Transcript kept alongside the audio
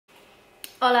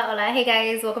Hola hola, hey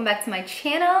guys, welcome back to my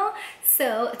channel.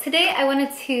 So today I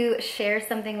wanted to share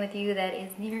something with you that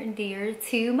is near and dear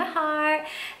to my heart,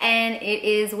 and it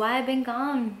is why I've been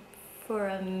gone for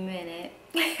a minute.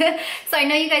 So I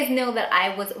know you guys know that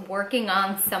I was working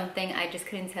on something, I just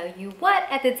couldn't tell you what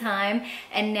at the time,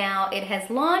 and now it has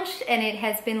launched, and it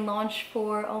has been launched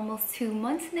for almost 2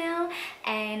 months now,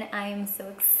 and I am so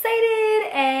excited,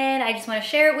 and I just want to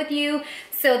share it with you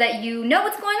so that you know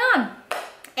what's going on.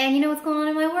 And you know what's going on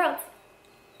in my world.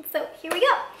 So here we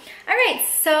go. All right,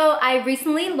 so I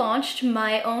recently launched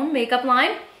my own makeup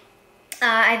line.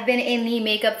 I've been in the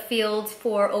makeup field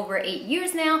for over 8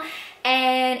 years now,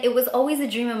 and it was always a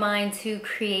dream of mine to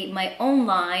create my own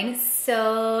line.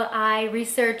 So I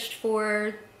researched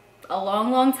for a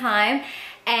long time,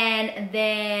 and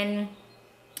then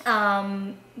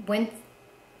went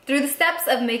through the steps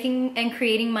of making and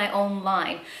creating my own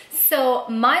line. So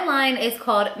my line is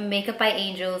called Makeup by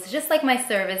Angels, just like my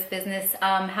service business.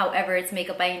 However, it's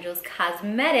Makeup by Angels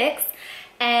Cosmetics.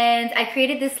 And I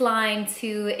created this line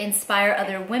to inspire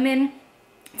other women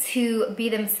to be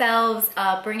themselves,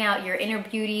 bring out your inner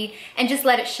beauty, and just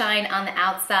let it shine on the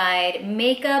outside.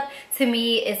 Makeup, to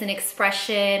me, is an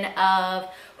expression of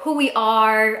who we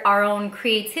are, our own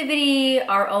creativity,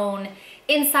 our own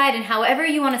inside, and however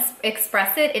you want to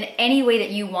express it in any way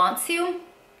that you want to.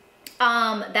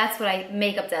 That's what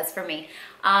makeup does for me.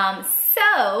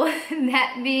 So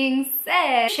that being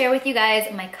said, share with you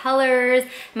guys my colors,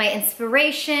 my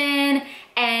inspiration,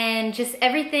 and just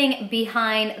everything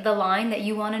behind the line that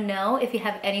you want to know if you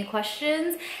have any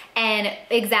questions, and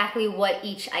exactly what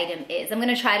each item is. I'm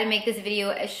going to try to make this video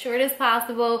as short as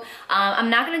possible. I'm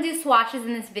not going to do swatches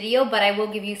in this video, but I will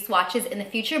give you swatches in the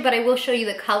future, but I will show you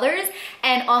the colors,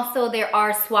 and also there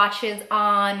are swatches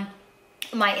on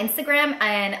my Instagram,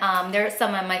 and there are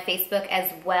some on my Facebook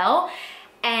as well.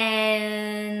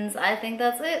 And I think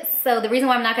that's it. So the reason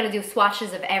why I'm not going to do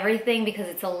swatches of everything, because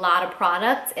it's a lot of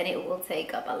products and it will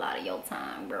take up a lot of your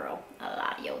time, girl. A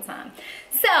lot of your time.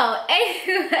 So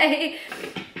anyway,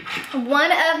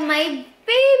 one of my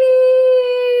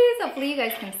babies, hopefully you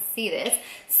guys can see this.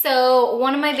 So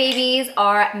one of my babies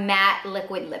are matte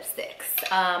liquid lipsticks.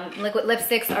 Liquid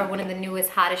lipsticks are one of the newest,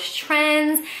 hottest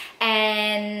trends,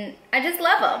 and I just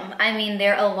love them. I mean,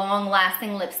 they're a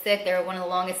long-lasting lipstick. They're one of the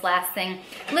longest-lasting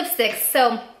lipsticks.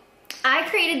 So I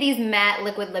created these matte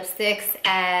liquid lipsticks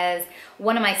as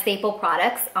one of my staple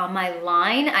products on my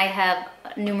line. I have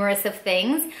numerous of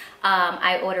things.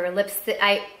 I offer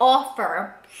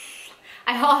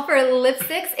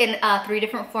lipsticks in 3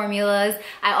 different formulas.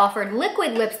 I offer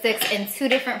liquid lipsticks in 2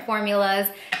 different formulas,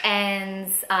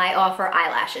 and I offer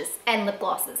eyelashes and lip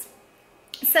glosses.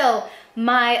 So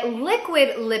my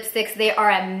liquid lipsticks, they are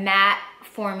a matte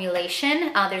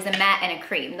formulation. There's a matte and a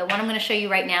cream. The one I'm going to show you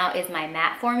right now is my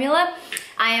matte formula.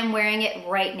 I am wearing it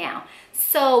right now.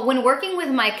 So when working with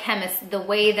my chemist, the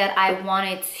way that I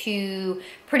wanted to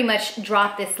pretty much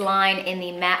drop this line in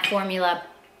the matte formula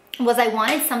was I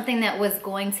wanted something that was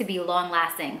going to be long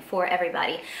lasting for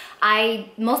everybody.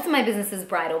 Most of my business is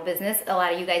bridal business. A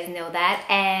lot of you guys know that.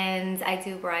 And I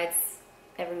do brides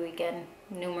every weekend,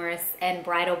 numerous, and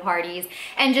bridal parties,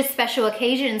 and just special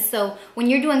occasions. So when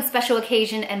you're doing special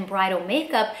occasion and bridal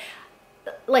makeup,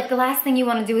 like, the last thing you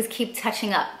want to do is keep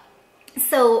touching up.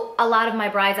 So a lot of my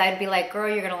brides, I'd be like, girl,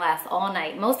 you're gonna last all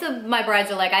night. Most of my brides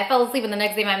are like, I fell asleep and the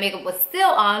next day my makeup was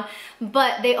still on,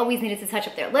 but they always needed to touch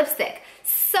up their lipstick.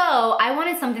 So I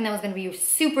wanted something that was gonna be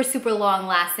super, super long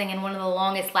lasting, and one of the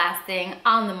longest lasting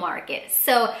on the market.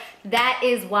 So that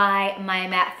is why my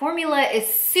matte formula is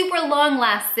super long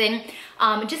lasting.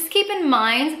 Just keep in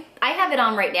mind, I have it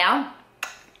on right now,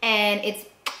 and it's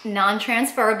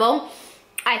non-transferable.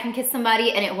 I can kiss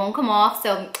somebody and it won't come off.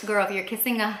 So girl, if you're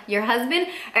kissing your husband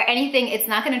or anything, it's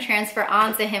not going to transfer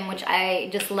onto him, which I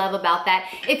just love about that.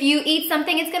 If you eat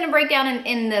something, it's going to break down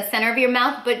in the center of your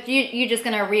mouth, but you're just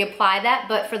going to reapply that.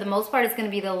 But for the most part, it's going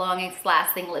to be the longest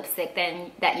lasting lipstick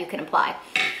that you can apply.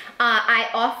 I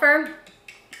offer,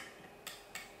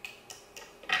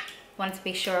 wanted to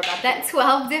be sure about that,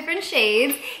 12 different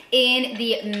shades in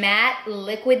the matte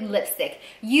liquid lipstick.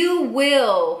 You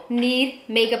will need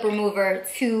makeup remover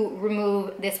to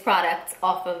remove this product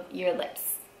off of your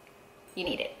lips. You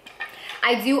need it.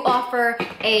 I do offer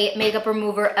a makeup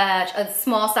remover, a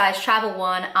small size travel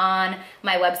one, on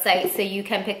my website, so you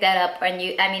can pick that up, and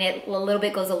a little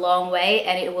bit goes a long way,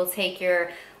 and it will take your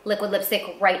liquid lipstick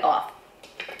right off.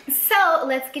 So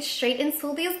let's get straight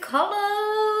into these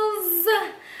colors.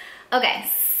 Okay,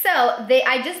 so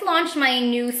I just launched my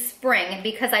new spring,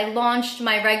 because I launched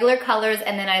my regular colors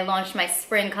and then I launched my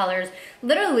spring colors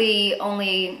literally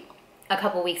only a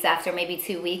couple weeks after, maybe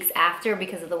 2 weeks after,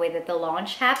 because of the way that the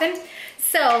launch happened.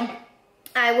 So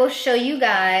I will show you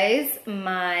guys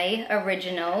my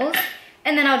originals,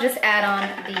 and then I'll just add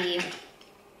on the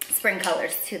spring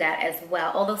colors to that as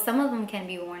well. Although some of them can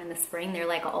be worn in the spring. They're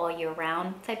like all year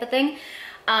round type of thing.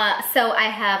 So I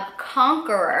have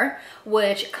Conqueror,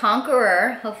 which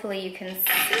Conqueror, hopefully you can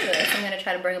see this. I'm gonna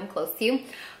try to bring them close to you.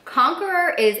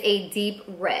 Conqueror is a deep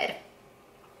red.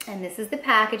 And this is the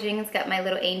packaging. It's got my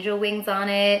little angel wings on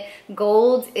it.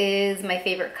 Gold is my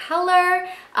favorite color.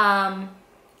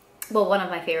 Well, one of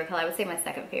my favorite color. I would say my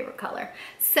second favorite color.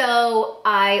 So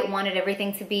I wanted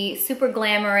everything to be super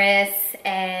glamorous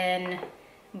and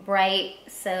bright,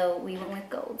 so we went with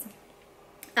gold.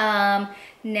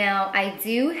 Now I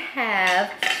do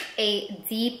have a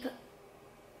deep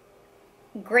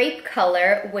grape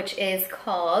color, which is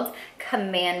called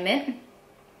Commandment.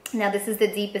 Now this is the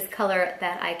deepest color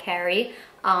that I carry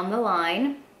on the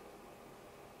line.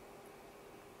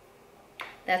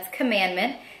 That's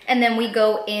Commandment. And then we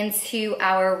go into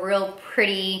our real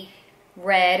pretty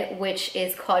red, which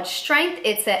is called Strength.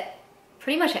 It's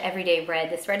pretty much an everyday red.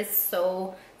 This red is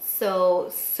so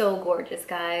gorgeous,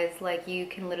 guys. Like, you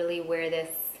can literally wear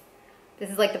this. This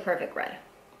is like the perfect red.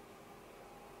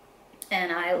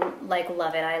 And I like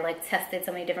love it. I like tested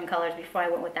so many different colors before I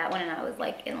went with that one, and I was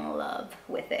like in love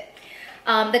with it.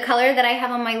 The color that I have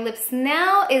on my lips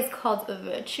now is called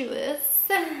Virtuous.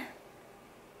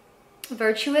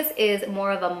 Virtuous is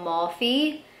more of a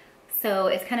mauvey, so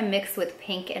it's kind of mixed with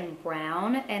pink and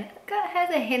brown, and has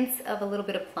a hint of a little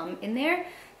bit of plum in there.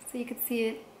 So you can see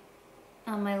it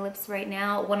on my lips right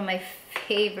now. One of my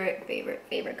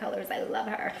favorite colors. I love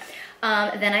her.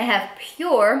 Then I have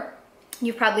Pure.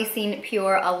 You've probably seen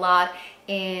Pure a lot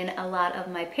in a lot of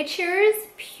my pictures.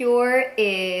 Pure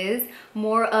is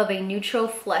more of a neutral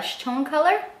flesh tone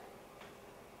color.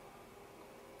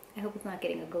 I hope it's not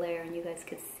getting a glare and you guys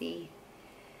could see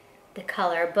the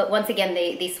color. But once again,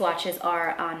 these swatches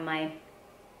are on my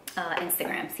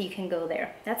Instagram, so you can go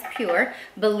there. That's Pure.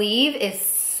 Believe is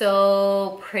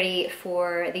so pretty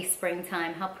for the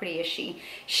springtime. How pretty is she?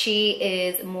 She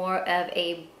is more of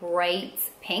a bright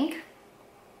pink.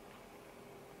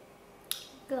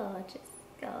 Gorgeous,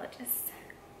 gorgeous.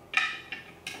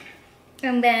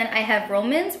 And then I have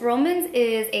Romance. Romance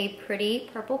is a pretty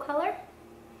purple color.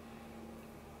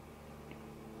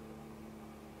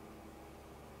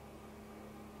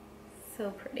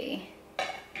 So pretty.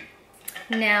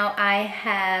 Now I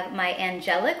have my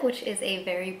Angelic, which is a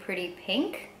very pretty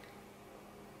pink.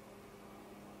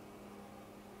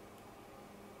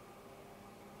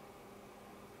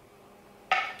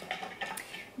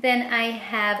 Then I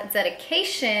have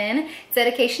Dedication.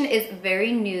 Dedication is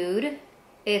very nude.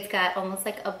 It's got almost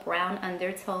like a brown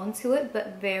undertone to it,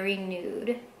 but very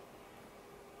nude.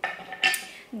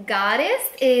 Goddess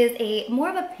is a more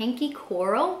of a pinky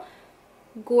coral.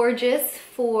 Gorgeous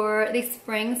for the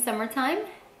spring, summertime.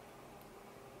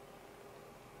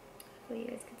 Hopefully you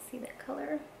guys can see that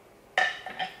color.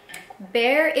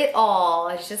 Bare It All,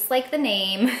 it's just like the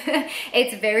name.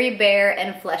 It's very bare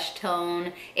and flesh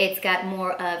tone. It's got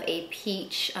more of a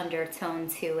peach undertone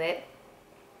to it,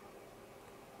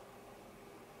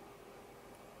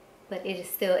 but it is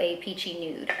still a peachy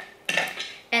nude.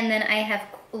 And then I have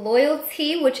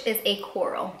Loyalty, which is a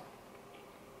coral.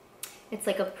 It's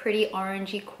like a pretty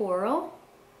orangey coral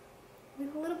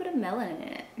with a little bit of melanin in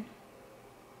it.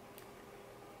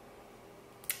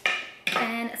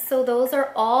 And so those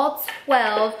are all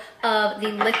 12 of the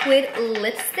liquid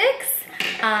lipsticks.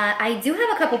 I do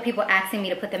have a couple people asking me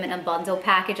to put them in a bundle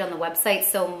package on the website,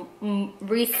 so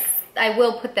I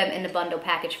will put them in the bundle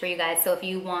package for you guys. So if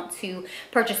you want to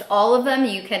purchase all of them,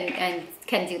 you can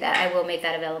do that. I will make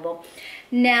that available.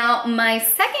 Now, my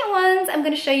second ones I'm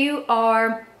going to show you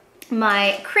are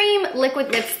my cream liquid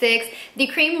lipsticks. The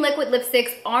cream liquid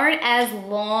lipsticks aren't as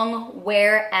long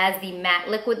wear as the matte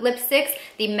liquid lipsticks.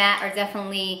 The matte are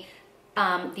definitely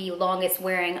the longest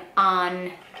wearing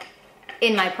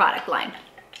in my product line.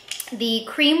 The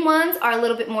cream ones are a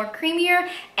little bit more creamier,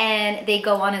 and they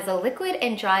go on as a liquid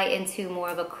and dry into more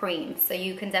of a cream. So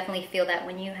you can definitely feel that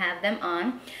when you have them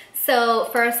on. So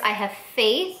first I have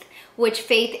Faith, which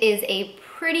Faith is a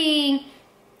pretty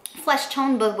flesh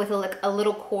tone, but with a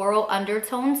little coral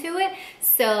undertone to it.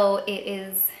 So it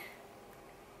is,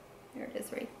 there it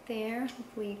is right there.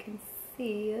 Hopefully you can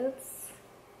see it.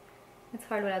 It's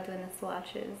hard without doing the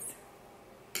swatches.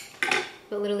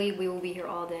 But literally we will be here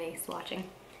all day swatching.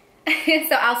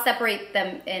 So I'll separate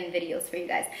them in videos for you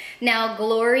guys. Now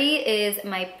Glory is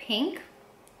my pink.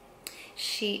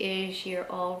 She is your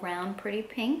all-round pretty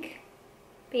pink,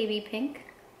 baby pink.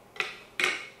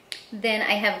 Then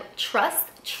I have Trust.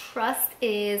 Trust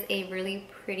is a really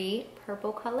pretty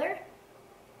purple color,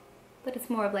 but it's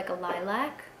more of like a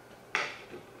lilac.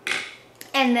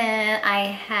 And then I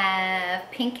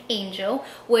have Pink Angel,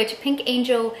 which Pink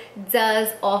Angel does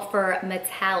offer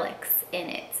metallics in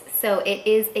it. So it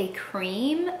is a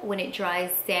cream when it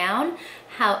dries down.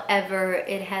 However,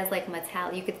 it has like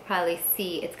metallic. You could probably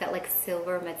see it's got like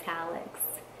silver metallics.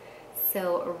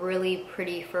 So really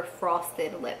pretty for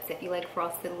frosted lips. If you like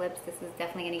frosted lips, this is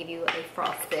definitely gonna give you a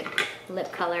frosted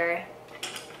lip color.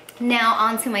 Now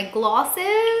onto my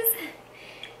glosses.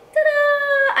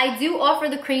 Ta-da! I do offer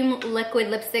the Creme Liquid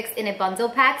lipsticks in a bundle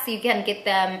pack, so you can get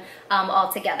them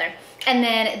all together. And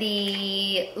then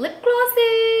the lip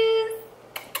glosses,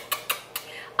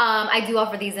 I do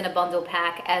offer these in a bundle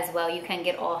pack as well. You can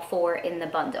get all 4 in the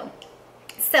bundle.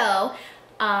 So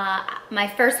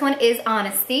my first one is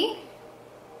Honesty.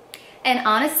 And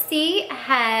Honesty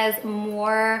has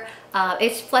more,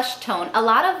 it's flesh tone. A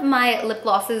lot of my lip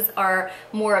glosses are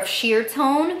more of sheer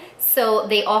tone, so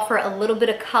they offer a little bit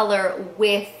of color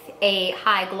with a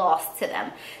high gloss to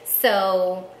them.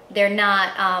 So they're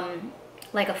not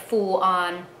like a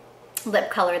full-on lip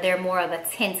color. They're more of a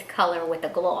tint color with a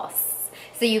gloss.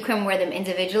 So you can wear them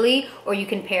individually, or you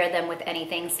can pair them with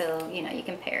anything, so you know, you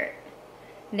can pair it.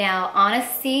 Now,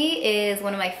 Honesty is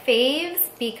one of my faves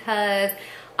because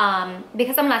I'm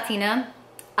Latina.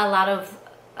 A lot of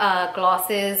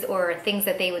glosses or things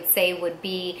that they would say would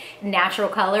be natural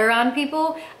color on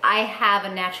people. I have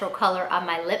a natural color on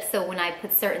my lips, so when I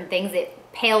put certain things, it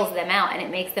pales them out and it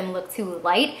makes them look too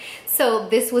light. So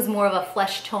this was more of a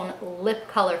flesh tone lip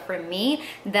color for me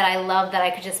that I love, that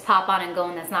I could just pop on and go,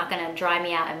 and that's not gonna dry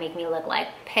me out and make me look like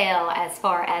pale as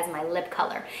far as my lip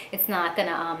color. It's not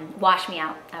gonna wash me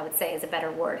out, I would say is a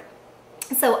better word.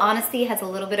 So Honesty has a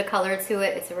little bit of color to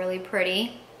it. It's really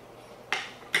pretty.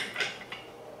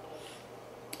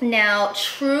 Now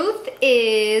Truth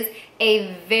is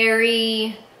a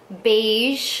very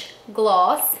beige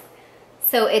gloss.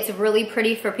 So it's really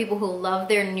pretty for people who love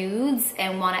their nudes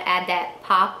and want to add that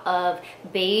pop of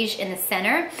beige in the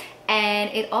center. And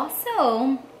it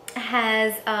also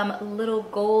has little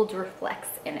gold reflects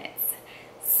in it.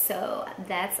 So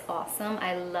that's awesome.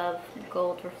 I love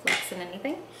gold reflects in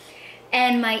anything.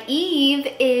 And my Eve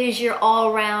is your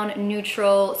all-round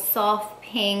neutral, soft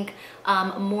pink,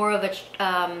 more of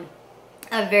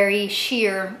a very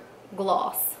sheer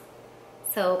gloss.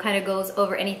 So kind of goes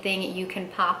over anything. You can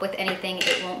pop with anything.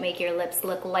 It won't make your lips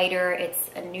look lighter. It's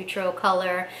a neutral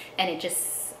color, and it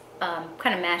just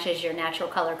kind of matches your natural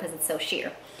color because it's so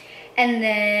sheer. And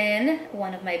then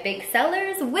one of my big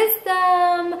sellers,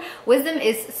 Wisdom. Wisdom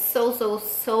is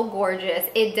so gorgeous.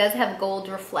 It does have gold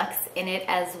reflects in it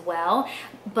as well,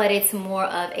 but it's more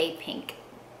of a pink.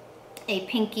 A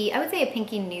pinky, I would say a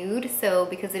pinky nude, so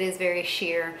because it is very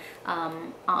sheer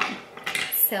on.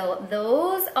 So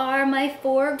those are my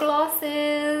 4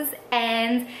 glosses,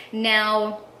 and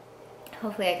now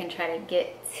hopefully I can try to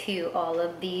get to all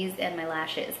of these and my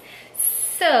lashes.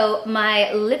 So my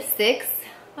lipsticks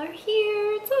are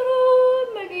here.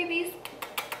 Ta-da, my babies.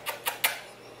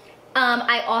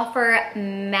 I offer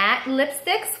matte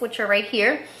lipsticks, which are right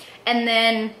here, and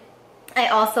then I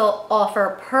also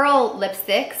offer pearl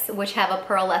lipsticks, which have a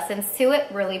pearlescence to it,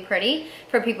 really pretty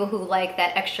for people who like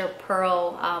that extra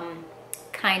pearl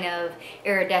kind of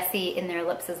iridescent in their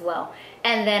lips as well.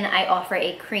 And then I offer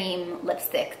a cream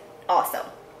lipstick also.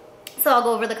 So I'll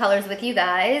go over the colors with you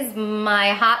guys.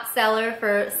 My hot seller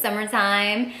for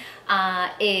summertime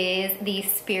is the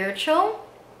Spiritual,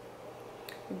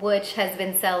 which has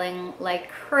been selling like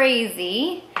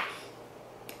crazy.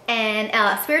 And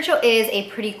Spiritual is a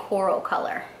pretty coral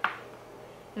color.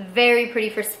 Very pretty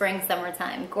for spring,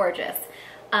 summertime, gorgeous.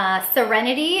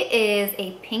 Serenity is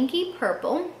a pinky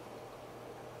purple.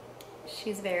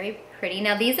 She's very pretty.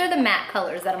 Now these are the matte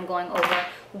colors that I'm going over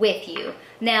with you.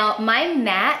 Now my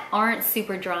matte aren't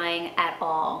super drying at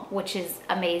all, which is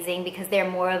amazing because they're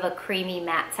more of a creamy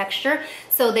matte texture.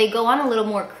 So they go on a little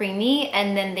more creamy,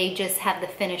 and then they just have the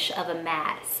finish of a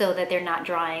matte so that they're not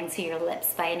drying to your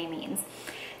lips by any means.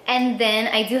 And then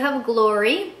I do have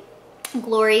Glory.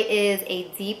 Glory is a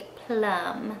deep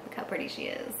plum. Look how pretty she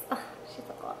is. Oh, she's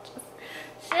so gorgeous.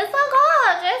 She's so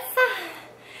gorgeous.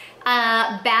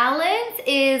 Balance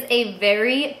is a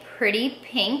very pretty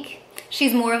pink.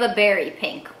 She's more of a berry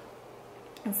pink.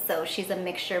 And so she's a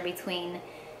mixture between,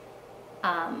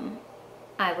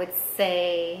 I would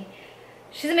say,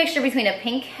 she's a mixture between a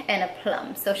pink and a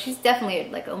plum. So she's definitely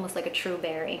like almost like a true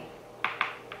berry.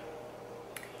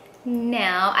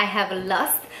 Now I have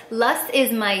Lust. Lust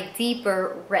is my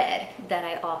deeper red that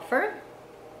I offer.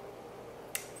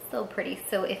 So pretty.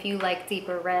 So if you like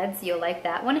deeper reds, you'll like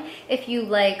that one. If you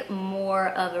like more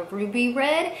of a ruby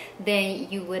red, then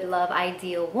you would love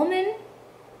Ideal Woman.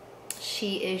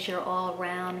 She is your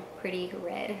all-around pretty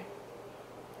red.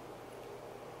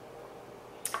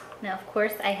 Now, of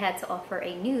course, I had to offer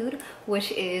a nude,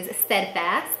 which is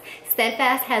Steadfast.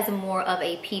 Steadfast has more of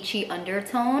a peachy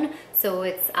undertone, so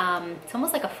it's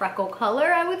almost like a freckle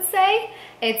color, I would say.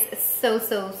 It's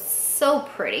so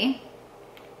pretty.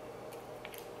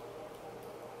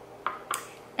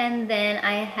 And then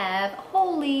I have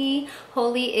Holy.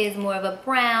 Holy is more of a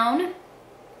brown,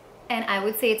 and I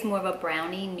would say it's more of a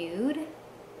brownie nude.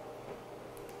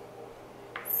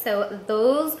 So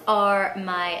those are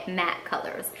my matte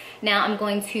colors. Now I'm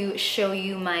going to show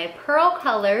you my pearl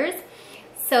colors.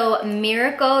 So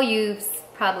Miracle, you've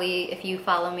probably, if you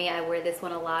follow me, I wear this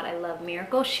one a lot. I love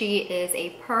Miracle. She is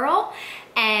a pearl,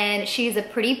 and she's a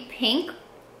pretty pink.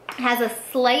 Has a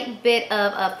slight bit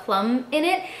of a plum in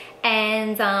it,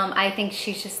 and I think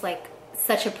she's just like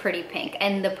such a pretty pink.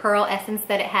 And the pearl essence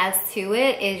that it has to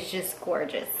it is just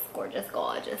gorgeous, gorgeous,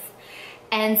 gorgeous.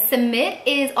 And Submit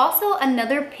is also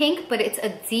another pink, but it's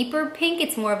a deeper pink.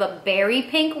 It's more of a berry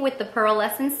pink with the pearl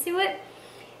essence to it.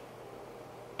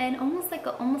 And almost like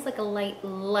a light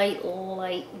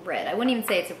red. I wouldn't even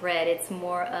say it's red. It's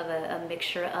more of a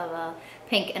mixture of a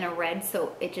pink and a red.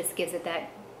 So it just gives it that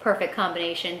perfect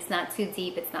combination. It's not too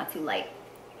deep, it's not too light.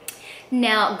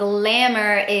 Now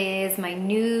Glamour is my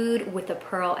nude with a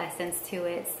pearl essence to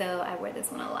it. So I wear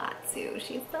this one a lot too.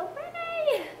 She's so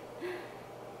pretty.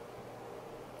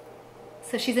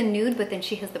 So she's a nude, but then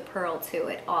she has the pearl to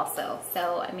it also.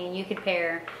 So, I mean, you could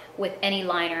pair with any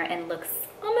liner and looks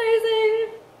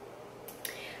amazing.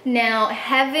 Now,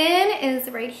 Heaven is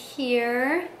right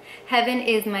here. Heaven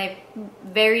is my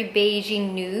very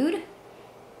beigey nude.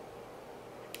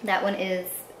 That one is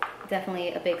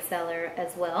definitely a big seller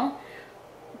as well.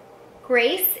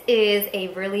 Grace is a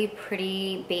really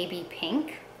pretty baby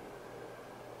pink.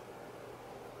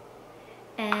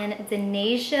 And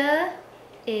Denasia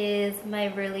is my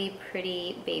really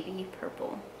pretty baby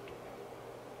purple.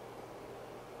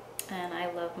 And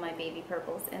I love my baby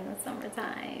purples in the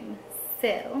summertime.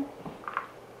 So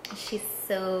she's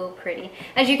so pretty.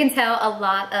 As you can tell, a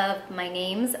lot of my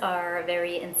names are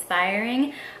very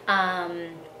inspiring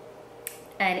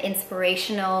and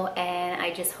inspirational, and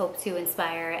I just hope to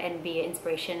inspire and be an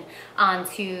inspiration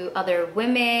onto other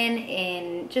women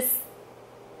in just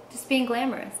being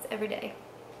glamorous every day.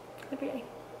 Every day.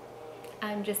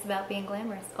 I'm just about being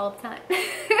glamorous all the time.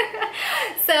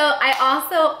 So I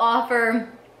also offer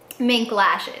Mink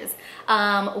Lashes.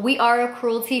 We are a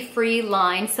cruelty-free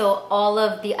line, so all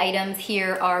of the items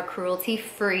here are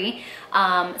cruelty-free.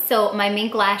 So my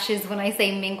Mink Lashes, when I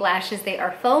say Mink Lashes, they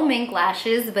are faux mink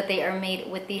lashes, but they are made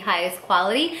with the highest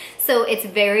quality. So it's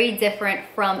very different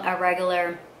from a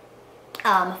regular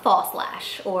false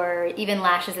lash, or even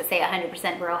lashes that say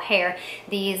 100% real hair.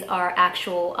 These are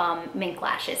actual mink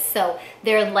lashes. So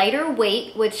they're lighter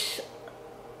weight, which,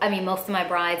 I mean, most of my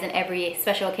brides and every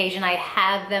special occasion I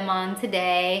have them on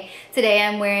today. Today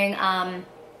I'm wearing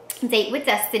Date with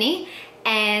Destiny,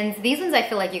 and these ones I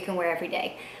feel like you can wear every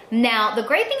day. Now, the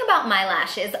great thing about my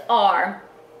lashes are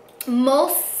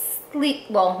mostly,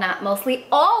 well, not mostly,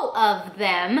 all of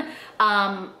them,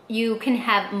 you can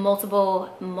have multiple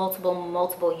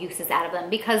uses out of them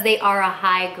because they are a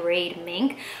high grade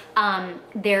mink.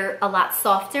 They're a lot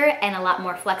softer and a lot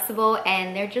more flexible,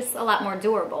 and they're just a lot more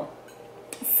durable.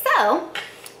 So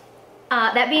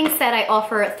that being said, I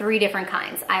offer 3 different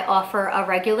kinds. I offer a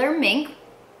regular mink,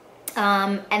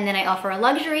 and then I offer a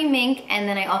luxury mink, and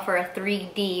then I offer a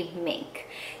 3D mink.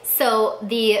 So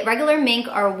the regular mink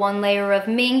are 1 layer of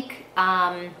mink,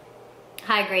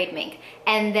 high grade mink,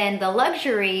 and then the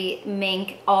luxury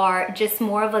mink are just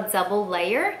more of a double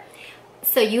layer.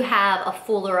 So you have a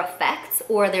fuller effect,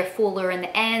 or they're fuller in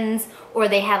the ends, or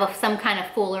they have some kind of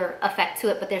fuller effect to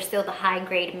it, but they're still the high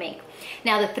grade mink.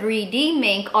 Now the 3D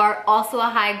mink are also a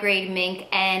high grade mink,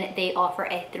 and they offer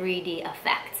a 3D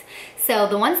effect. So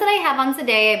the ones that I have on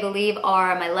today, I believe,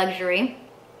 are my luxury.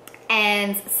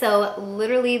 And so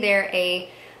literally they're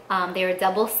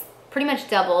pretty much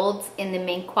doubled in the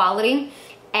mink quality.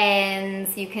 And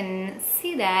you can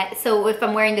see that. So if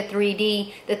I'm wearing the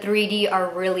 3D are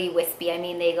really wispy. I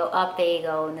mean, they go up, they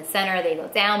go in the center, they go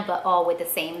down, but all with the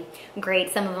same grade.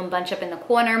 Some of them bunch up in the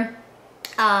corner.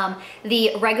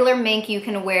 The regular mink, you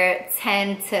can wear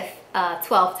 10 to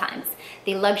 12 times.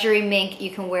 The luxury mink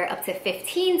you can wear up to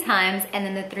 15 times, and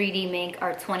then the 3D mink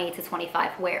are 20 to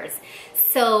 25 wears.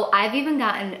 So I've even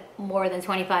gotten more than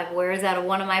 25 wears out of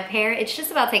one of my pair. It's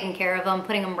just about taking care of them,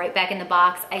 putting them right back in the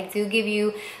box. I do give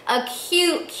you a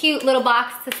cute little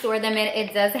box to store them in.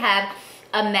 It does have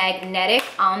a magnetic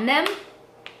on them,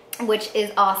 which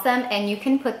is awesome, and you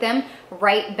can put them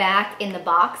right back in the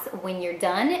box when you're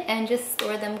done and just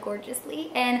store them gorgeously.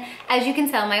 And as you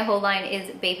can tell, my whole line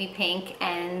is baby pink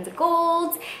and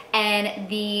gold, and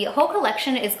the whole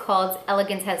collection is called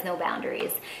Elegance Has No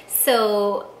Boundaries.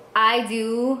 So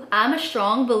I'm a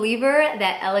strong believer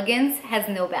that elegance has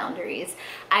no boundaries.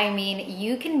 I mean,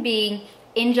 you can be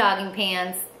in jogging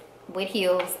pants with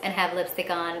heels and have lipstick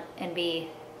on and be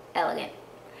elegant.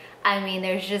 I mean,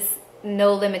 there's just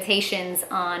no limitations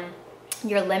on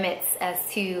your limits, as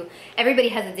to everybody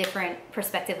has a different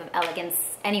perspective of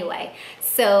elegance anyway.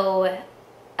 So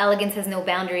Elegance Has No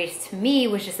Boundaries to me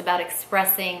was just about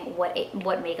expressing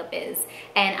what makeup is,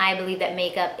 and I believe that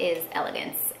makeup is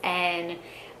elegance, and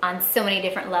on so many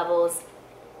different levels.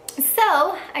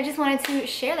 So I just wanted to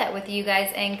share that with you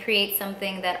guys and create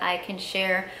something that I can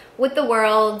share with the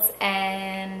world,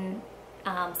 and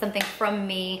something from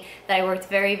me that I worked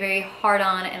very hard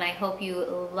on, and I hope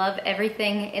you love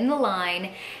everything in the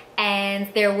line. And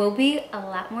there will be a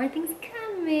lot more things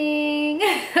coming.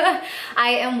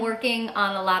 I am working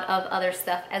on a lot of other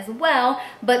stuff as well,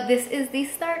 but this is the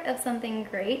start of something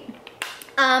great.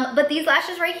 But these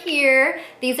lashes right here,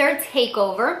 these are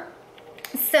Takeover.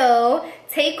 So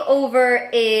Takeover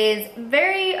is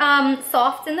very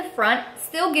soft in the front.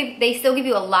 They still give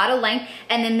you a lot of length,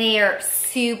 and then they are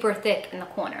super thick in the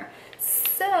corner.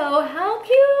 So how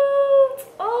cute!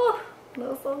 Oh,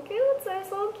 they're so cute. They're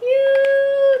so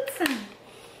cute.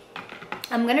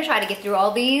 I'm gonna try to get through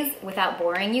all these without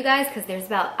boring you guys, because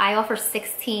I offer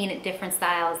 16 different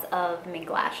styles of mink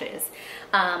lashes.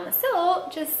 So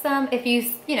just if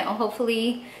you know,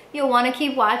 hopefully you'll want to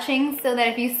keep watching, so that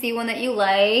if you see one that you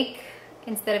like,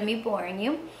 instead of me boring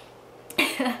you.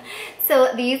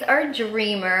 So these are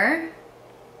Dreamer.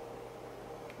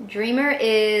 Dreamer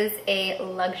is a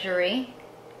luxury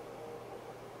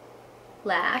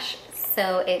lash,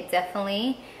 so it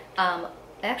definitely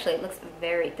actually it looks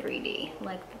very 3D.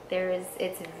 Like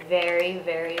it's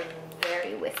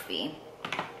very wispy.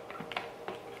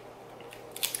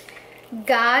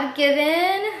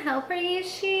 God-given, how pretty is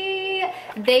she?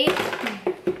 I'm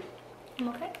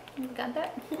okay, got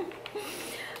that.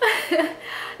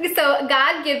 So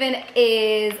God-given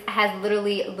has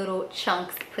literally little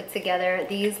chunks put together.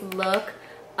 These look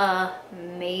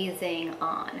amazing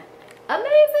on. Amazing!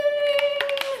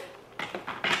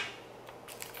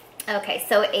 Okay,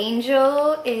 so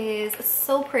Angel is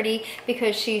so pretty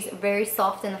because she's very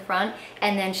soft in the front,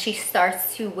 and then she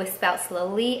starts to wisp out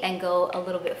slowly and go a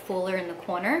little bit fuller in the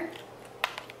corner.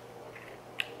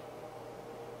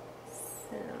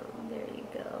 So there you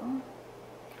go.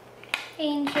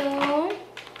 Angel.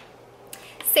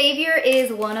 Savior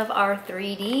is one of our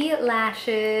 3D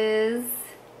lashes,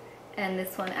 and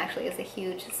this one actually is a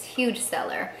huge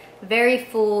seller. Very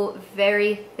full,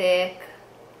 very thick,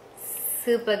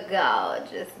 super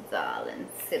gorgeous, darling,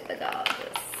 super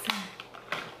gorgeous.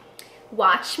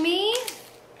 Watch Me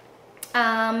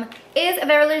is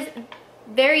a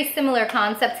very similar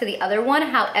concept to the other one.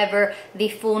 However, the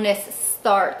fullness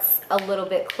starts a little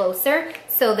bit closer.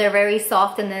 So they're very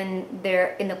soft, and then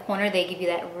they're in the corner. They give you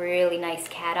that really nice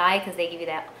cat eye, because they give you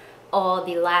that all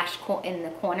the lash in the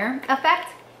corner effect.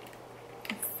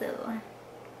 So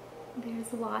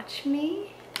there's Watch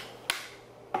Me.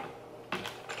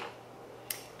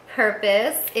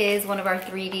 Purpose is one of our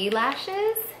 3D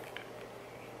lashes.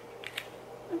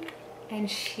 And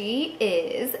she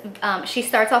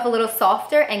starts off a little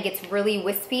softer and gets really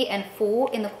wispy and full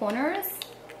in the corners.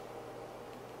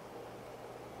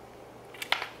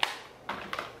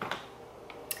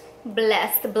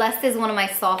 Blessed is one of my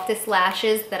softest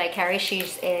lashes that I carry.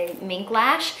 She's a mink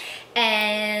lash,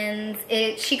 and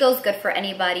she goes good for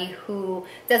anybody who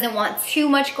doesn't want too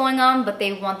much going on, but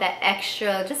they want that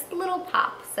extra, just a little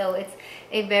pop. So it's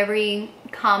a very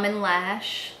common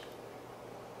lash.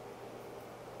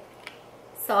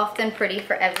 Soft and pretty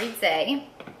for every day.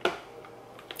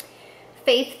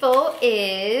 Faithful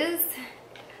is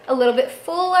a little bit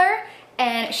fuller,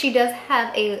 and she does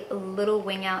have a little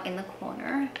wing out in the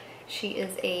corner. She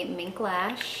is a mink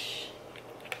lash.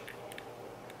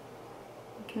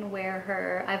 You can wear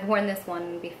her. I've worn this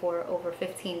one before over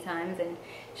 15 times, and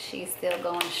she's still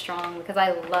going strong because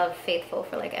I love Faithful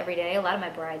for like every day. A lot of my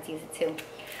brides use it too.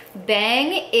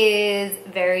 Bang is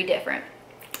very different.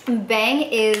 Bang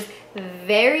is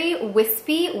very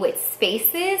wispy with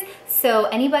spaces, so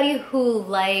anybody who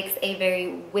likes a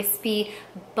very wispy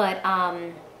but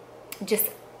just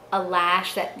a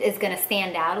lash that is going to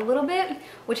stand out a little bit,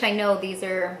 which I know these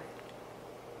are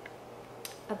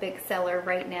a big seller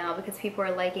right now because people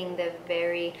are liking the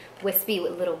very wispy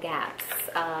with little gaps,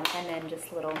 and then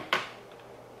just little, I'm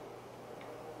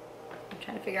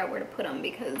trying to figure out where to put them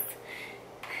because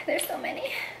there's so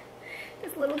many,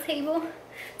 this little table.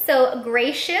 So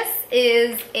Gracious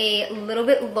is a little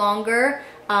bit longer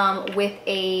with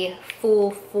a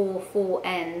full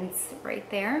ends right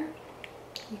there.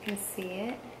 You can see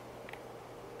it.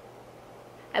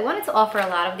 I wanted to offer a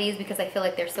lot of these because I feel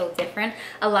like they're so different.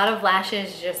 A lot of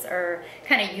lashes just are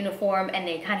kind of uniform and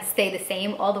they kind of stay the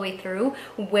same all the way through,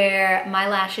 where my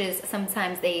lashes,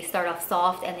 sometimes they start off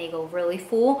soft and they go really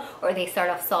full, or they start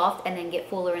off soft and then get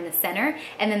fuller in the center.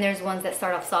 And then there's ones that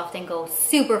start off soft and go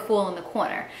super full in the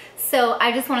corner. So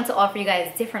I just wanted to offer you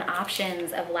guys different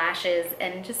options of lashes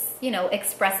and just, you know,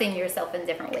 expressing yourself in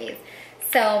different ways.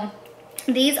 So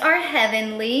these are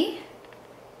Heavenly.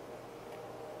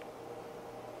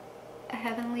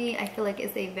 Heavenly, I feel like,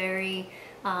 is a very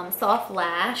soft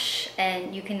lash,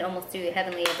 and you can almost do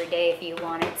Heavenly every day if you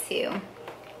wanted to,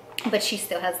 but she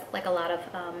still has like a lot of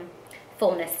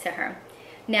fullness to her.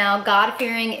 Now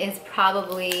God-Fearing is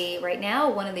probably right now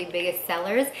one of the biggest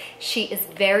sellers. She is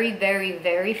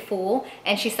very full,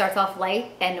 and she starts off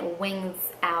light and wings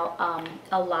out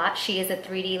a lot. She is a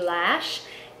 3D lash,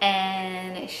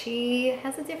 and she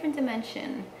has a different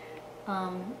dimension.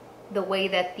 The way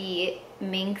that the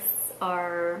minks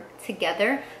are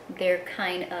together, they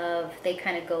kind of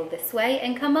go this way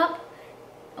and come up,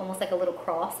 almost like a little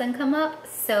cross and come up,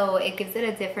 so it gives it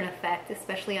a different effect,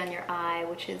 especially on your eye,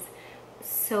 which is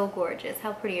so gorgeous.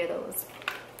 How pretty are those?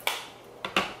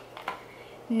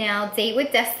 Now Date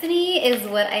with Destiny is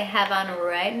what I have on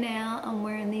right now. I'm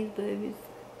wearing these babies.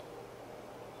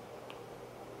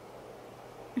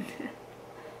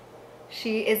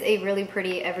 She is a really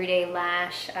pretty everyday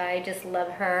lash. I just love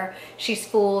her. She's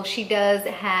full. She does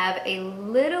have a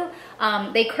little,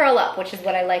 they curl up, which is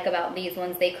what I like about these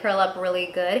ones. They curl up really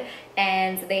good,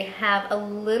 and they have a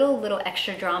little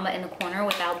extra drama in the corner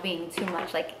without being too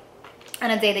much. Like on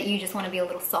a day that you just want to be a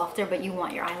little softer, but you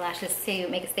want your eyelashes to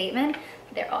make a statement,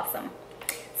 they're awesome.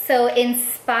 So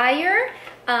Inspire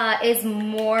is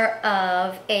more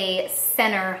of a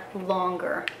center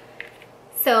longer.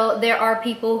 So there are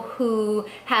people who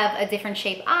have a different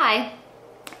shaped eye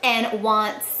and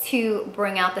want to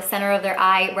bring out the center of their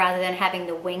eye rather than having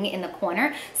the wing in the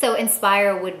corner. So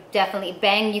Inspire would definitely,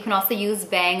 Bang, you can also use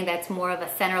Bang, that's more of a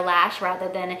center lash rather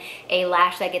than a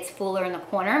lash that gets fuller in the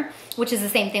corner, which is the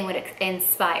same thing with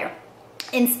Inspire.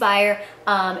 Inspire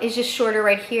is just shorter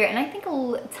right here, and I think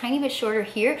a tiny bit shorter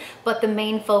here, but the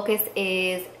main focus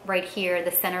is right here,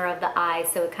 the center of the eye,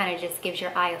 so it kind of just gives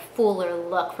your eye a fuller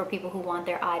look for people who want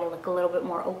their eye to look a little bit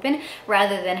more open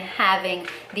rather than having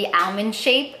the almond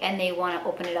shape and they want to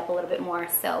open it up a little bit more.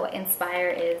 So Inspire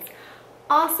is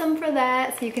awesome for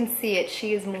that. So you can see it,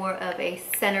 she is more of a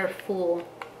center full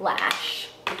lash.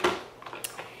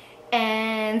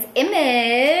 And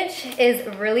Image is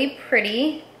really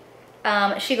pretty.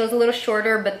 She goes a little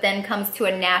shorter, but then comes to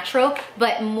a natural,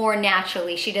 but more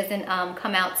naturally. She doesn't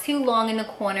come out too long in the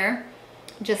corner,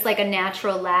 just like a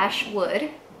natural lash would.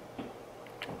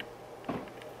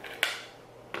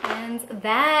 And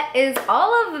that is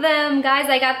all of them, guys.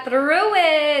 I got through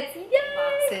it.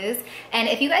 Yay! And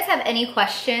if you guys have any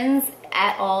questions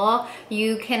at all,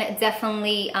 you can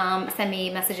definitely send me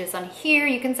messages on here.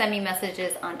 You can send me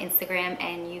messages on Instagram,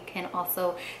 and you can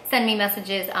also send me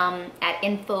messages at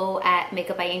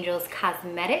info@Makeup by Angels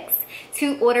Cosmetics.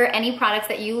 To order any products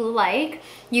that you like,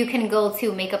 you can go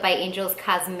to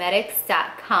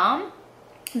makeupbyangelscosmetics.com.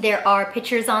 There are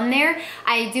pictures on there.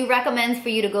 I do recommend for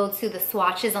you to go to the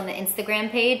swatches on the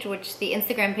Instagram page, which the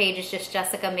Instagram page is just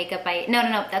Jessica Makeup by, no,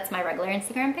 that's my regular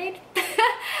Instagram page.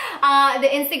 The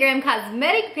Instagram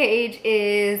cosmetic page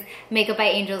is Makeup by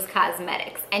Angels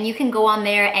Cosmetics, and you can go on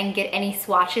there and get any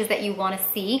swatches that you want to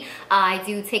see. I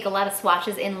do take a lot of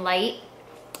swatches in light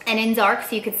and in dark,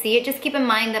 so you could see it. Just keep in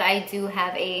mind that I do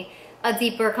have a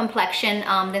deeper complexion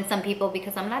than some people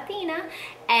because I'm Latina,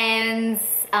 and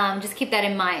just keep that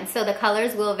in mind. So the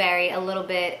colors will vary a little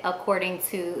bit according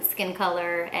to skin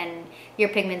color and your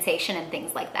pigmentation and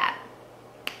things like that.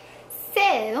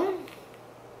 So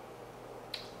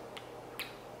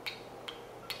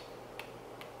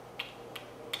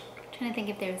I'm trying to think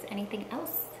if there's anything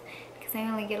else, because I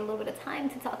only get a little bit of time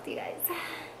to talk to you guys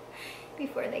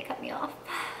before they cut me off.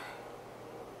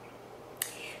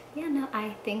 yeah, no,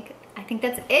 I think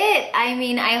that's it. I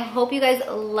mean, I hope you guys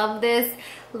love this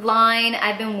line.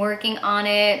 I've been working on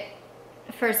it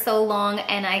for so long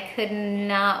and I could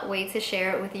not wait to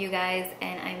share it with you guys,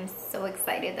 and I'm so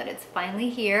excited that it's finally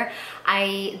here.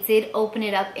 I did open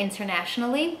it up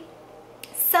internationally,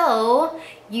 so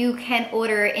you can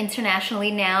order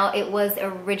internationally now. It was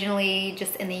originally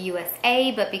just in the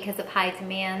USA, but because of high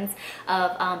demands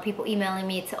of people emailing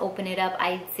me to open it up,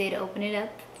 I did open it up.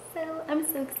 So I'm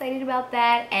so excited about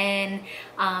that, and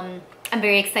I'm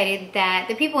very excited that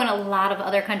the people in a lot of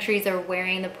other countries are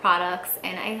wearing the products,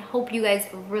 and I hope you guys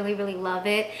really, really love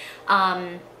it.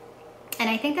 And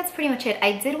I think that's pretty much it.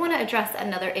 I did want to address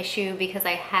another issue because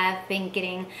I have been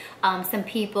getting some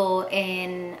people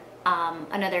in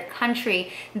another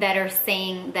country that are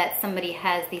saying that somebody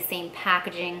has the same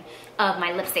packaging of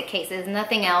my lipstick cases,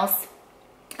 nothing else.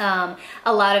 A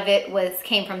lot of it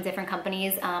came from different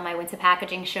companies. I went to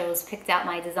packaging shows, picked out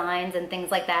my designs and things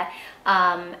like that.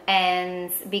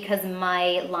 And because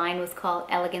my line was called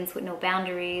Elegance with No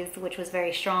Boundaries, which was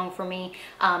very strong for me,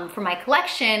 for my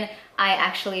collection, I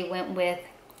actually went with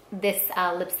this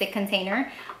lipstick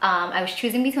container. I was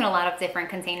choosing between a lot of different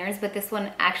containers, but this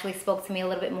one actually spoke to me a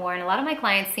little bit more, and a lot of my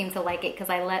clients seem to like it because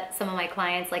I let some of my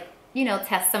clients, like, you know,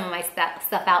 test some of my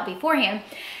stuff out beforehand.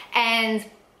 And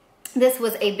this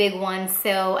was a big one,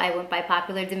 so I went by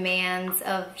popular demands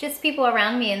of just people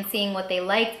around me and seeing what they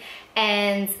liked.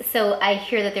 And so I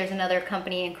hear that there's another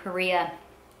company in Korea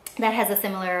that has a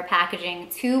similar packaging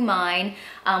to mine.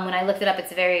 When I looked it up,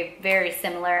 it's very, very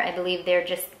similar. I believe they're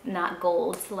just not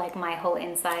gold, like my whole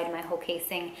inside, my whole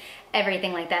casing,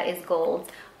 everything like that is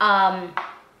gold.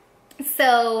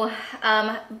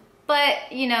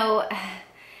 But you know,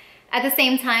 at the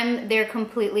same time, they're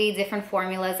completely different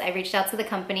formulas. I reached out to the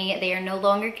company. They are no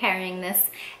longer carrying this,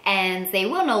 and they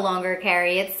will no longer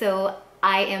carry it. So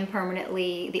I am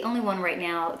permanently the only one right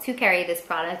now to carry this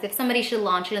product. If somebody should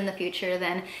launch it in the future,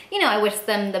 then, you know, I wish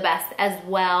them the best as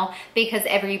well, because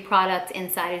every product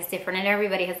inside is different and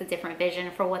everybody has a different vision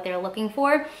for what they're looking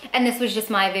for. And this was just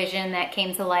my vision that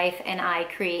came to life and I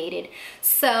created.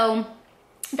 So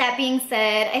that being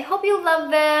said, I hope you love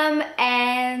them,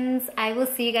 and I will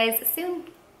see you guys soon.